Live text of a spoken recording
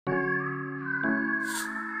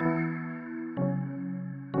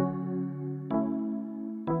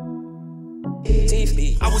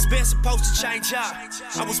was been supposed to change up.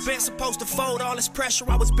 I was been supposed to fold all this pressure.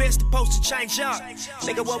 I was been supposed to change up.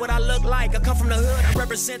 Nigga, what would I look like? I come from the hood, I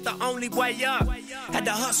represent the only way up. Had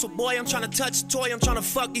to hustle, boy, I'm trying to touch a toy. I'm trying to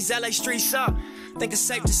fuck these LA streets up. Think it's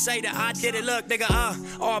safe to say that I did it. Look,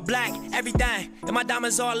 nigga, all black, everything. And my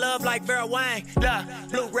diamonds all love like Vera Wang.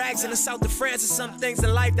 Look, blue rags in the south of France. And some things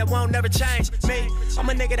in life that won't never change me. I'm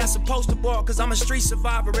a nigga that's supposed to ball, cause I'm a street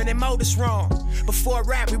survivor and they mowed us wrong. Before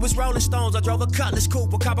rap, we was Rolling Stones. I drove a Cutlass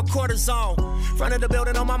coupe, a cop a cortisone. Front of the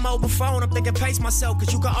building on my mobile phone. I'm thinking pace myself,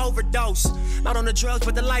 cause you can overdose. Not on the drugs,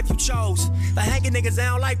 but the life you chose. The hanging niggas, they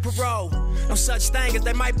don't like parole. No such thing as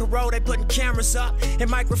they might parole. They putting cameras up and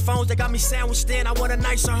microphones. They got me sandwiched in. I want a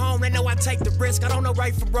nicer home. They know I take the risk. I don't know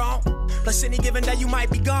right from wrong. Plus any given day you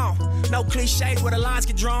might be gone. No cliches where the lines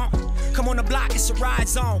get drawn. Come on the block, it's a ride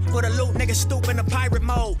zone. Put a loot, nigga stoop in the pirate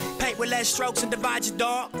mode. Paint with less strokes and divide your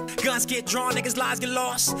dog. Guns get drawn, niggas lives get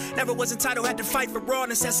lost. Never was entitled, had to fight for raw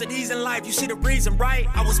necessities in life. You see the reason, right?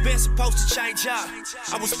 I was been supposed to change up.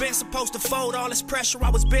 I was been supposed to fold all this pressure. I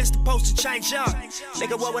was been supposed to change up.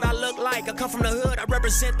 Nigga, what would I look like? I come from the hood, I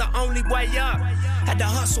represent the only way up. Had to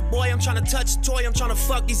hustle, boy, I'm trying to touch a toy. I'm trying to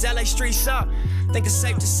fuck these LA streets up. Think it's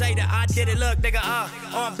safe to say that I did it. Look, nigga,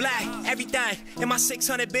 all black, everything. In my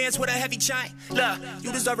 600 bands with a heavy chain. Look,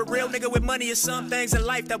 you deserve a real nigga with money. Or some things in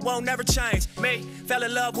life that won't never change. Me, fell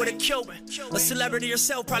in love with a Cuban. A celebrity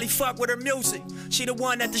herself, probably fuck with her music. She the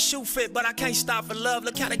one that the shoe fit, but I can't stop for love.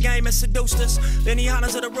 Look how the game has seduced us. Benny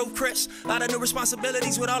Hanna's of the roof, Chris. Lot of new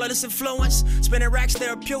responsibilities with all of this influence. Spinning racks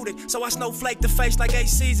therapeutic, so I snowflake the face like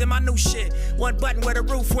ACs in my new shit. One button where the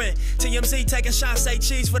roof went. TMZ taking shots, say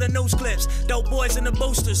cheese for the news clips. Dope boys and the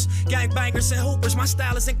boosters, gangbangers and hoopers. My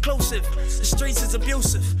style is inclusive. The streets is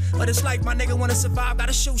abusive, but it's like my nigga wanna survive,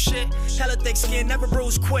 gotta shoot shit. Hella thick skin, never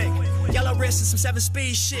bruise quick. Yellow wrist and some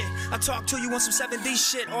 7-speed shit. I talk to you on some 7D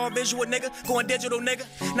shit. All visual nigga, going digital nigga.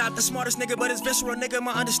 Not the smartest nigga, but it's visceral nigga.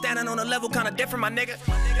 My understanding on a level kinda different, my nigga.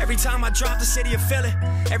 Every time I drop the city of Philly.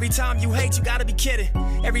 Every time you hate, you gotta be kidding.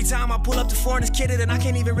 Every time I pull up to foreigners kidded, and I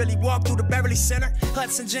can't even really walk through the Beverly Center.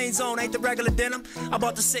 Hudson jeans on, ain't the regular denim. I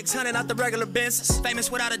bought the 600, not the regular Benzes.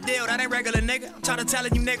 Famous without a deal, that ain't regular nigga. I'm tired of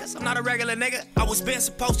telling you niggas, I'm not a regular nigga. I was been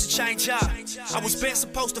supposed to change up. I was been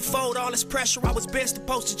supposed to fold all this pressure. I was been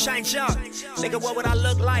supposed to change up. Nigga, what would I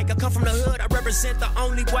look like? I come from the hood, I represent the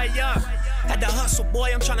only way up. Had to hustle,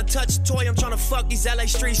 boy, I'm trying to touch a toy. I'm trying to fuck these LA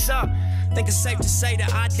streets up. Think it's safe to say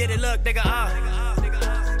that I did it. Look, nigga,